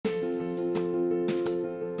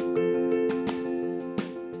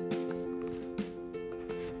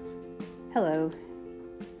Hello,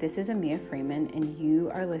 this is Amia Freeman, and you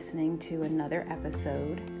are listening to another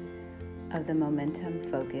episode of the Momentum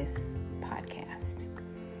Focus podcast.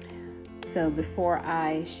 So before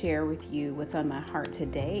I share with you what's on my heart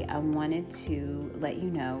today, I wanted to let you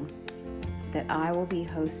know that I will be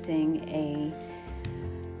hosting a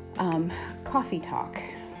coffee talk.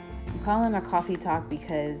 I'm calling it a coffee talk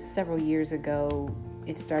because several years ago,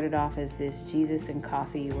 it started off as this Jesus and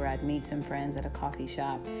coffee where I'd meet some friends at a coffee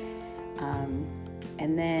shop.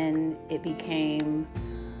 And then it became,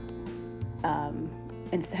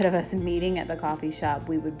 instead of us meeting at the coffee shop,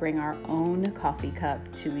 we would bring our own coffee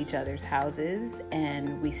cup to each other's houses,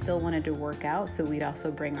 and we still wanted to work out, so we'd also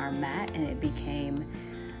bring our mat, and it became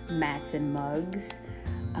mats and mugs.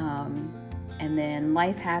 And then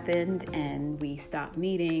life happened and we stopped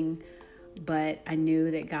meeting, but I knew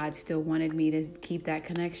that God still wanted me to keep that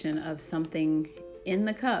connection of something in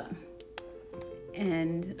the cup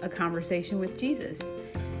and a conversation with Jesus.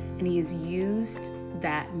 And he has used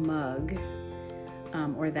that mug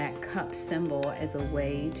or that cup symbol as a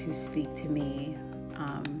way to speak to me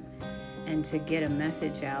and to get a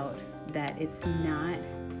message out that it's not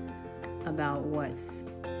about what's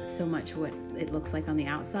so much what it looks like on the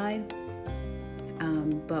outside,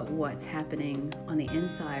 but what's happening on the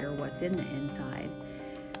inside or what's in the inside.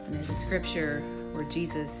 And there's a scripture where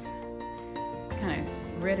Jesus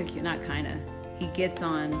he gets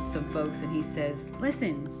on some folks and he says,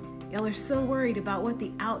 listen, y'all are so worried about what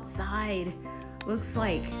the outside looks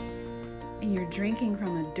like, and you're drinking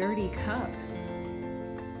from a dirty cup.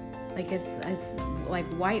 Like it's like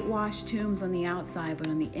whitewashed tombs on the outside, but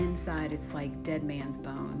on the inside it's like dead man's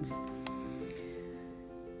bones.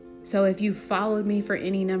 So if you've followed me for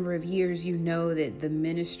any number of years, you know that the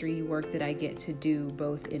ministry work that I get to do,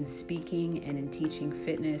 both in speaking and in teaching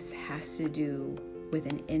fitness, has to do with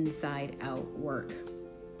an inside out work.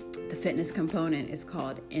 The fitness component is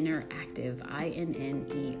called Interactive,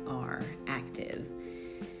 INNER, active.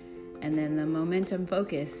 And then the momentum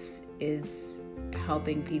focus is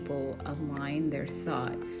helping people align their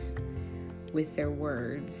thoughts with their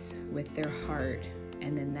words, with their heart,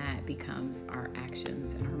 and then that becomes our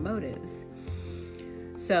actions and our motives.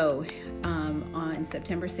 So on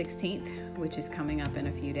September 16th, which is coming up in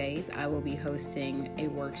a few days, I will be hosting a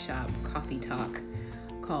workshop coffee talk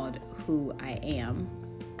called Who I Am.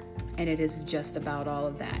 And it is just about all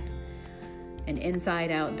of that. An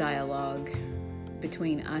inside-out dialogue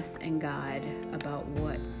between us and God about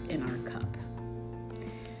what's in our cup.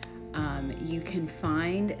 You can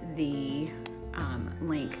find the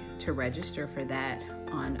link to register for that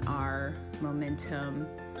on our Momentum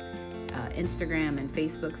Instagram and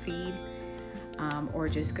Facebook feed, or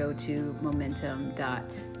just go to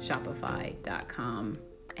momentum.shopify.com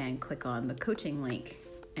and click on the coaching link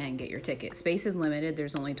and get your ticket. Space is limited.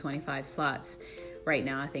 There's only 25 slots. Right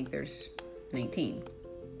now, I think there's 19.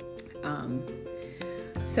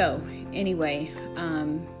 So anyway,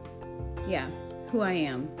 who I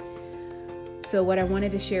am. So what I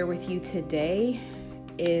wanted to share with you today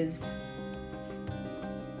is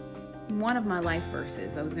one of my life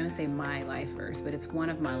verses. I was going to say my life verse, but it's one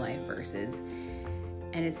of my life verses.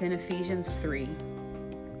 And it's in Ephesians 3,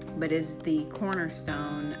 but is the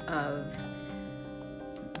cornerstone of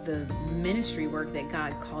the ministry work that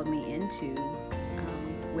God called me into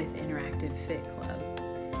with Interactive Fit Club.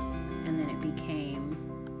 And then it became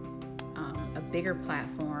a bigger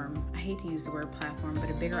platform. I hate to use the word platform, but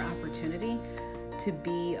a bigger opportunity to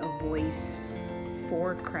be a voice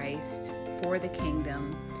for Christ, for the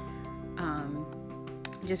kingdom,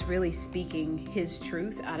 just really speaking his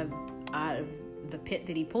truth out of the pit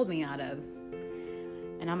that he pulled me out of.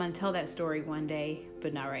 And I'm going to tell that story one day,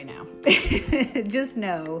 but not right now. Just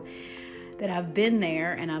know that I've been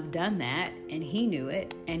there and I've done that, and he knew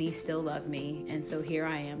it, and he still loved me. And so here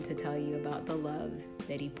I am to tell you about the love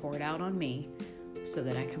that he poured out on me so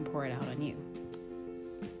that I can pour it out on you.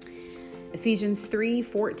 Ephesians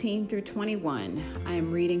 3:14 through 21. I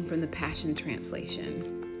am reading from the Passion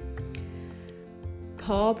Translation.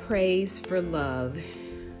 Paul prays for love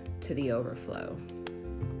to the overflow.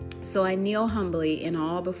 So I kneel humbly in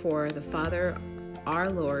awe before the Father,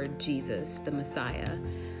 our Lord Jesus, the Messiah,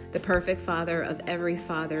 the perfect Father of every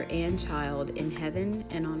father and child in heaven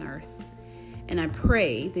and on earth. And I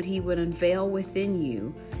pray that he would unveil within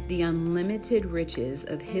you the unlimited riches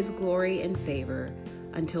of his glory and favor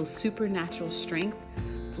until supernatural strength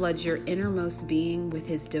floods your innermost being with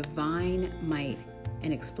his divine might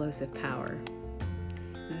and explosive power.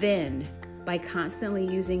 Then, by constantly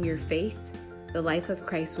using your faith, the life of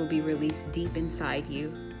Christ will be released deep inside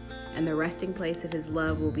you, and the resting place of his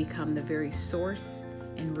love will become the very source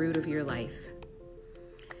and root of your life.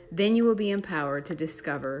 Then you will be empowered to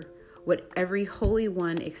discover what every Holy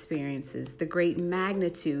One experiences, the great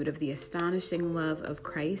magnitude of the astonishing love of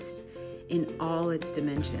Christ in all its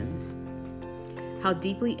dimensions. How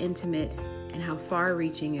deeply intimate and how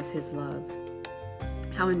far-reaching is his love.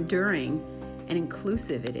 How enduring and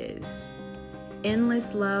inclusive it is.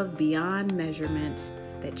 Endless love beyond measurement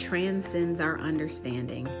that transcends our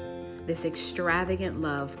understanding. This extravagant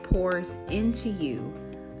love pours into you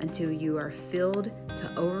until you are filled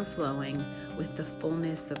to overflowing with the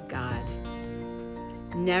fullness of God.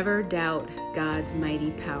 Never doubt God's mighty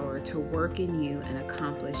power to work in you and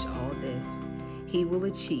accomplish all this. He will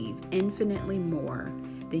achieve infinitely more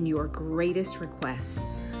than your greatest request,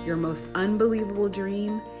 your most unbelievable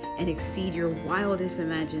dream, and exceed your wildest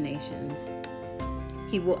imaginations.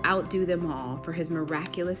 He will outdo them all, for his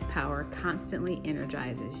miraculous power constantly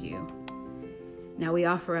energizes you. Now we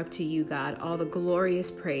offer up to you, God, all the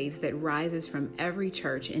glorious praise that rises from every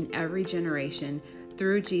church in every generation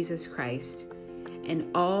through Jesus Christ,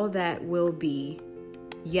 and all that will be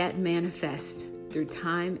yet manifest through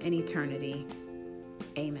time and eternity.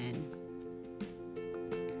 Amen.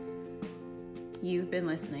 You've been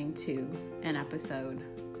listening to an episode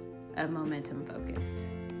of Momentum Focus.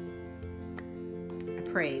 I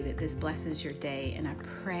pray that this blesses your day, and I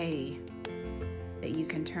pray that you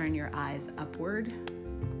can turn your eyes upward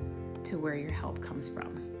to where your help comes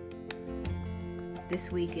from.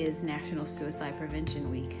 This week is National Suicide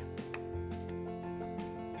Prevention Week.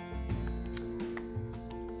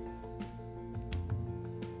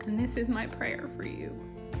 And this is my prayer for you,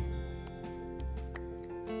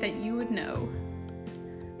 that you would know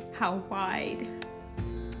how wide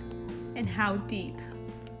and how deep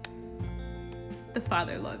the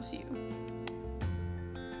Father loves you.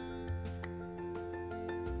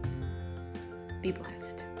 Be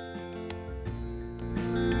blessed.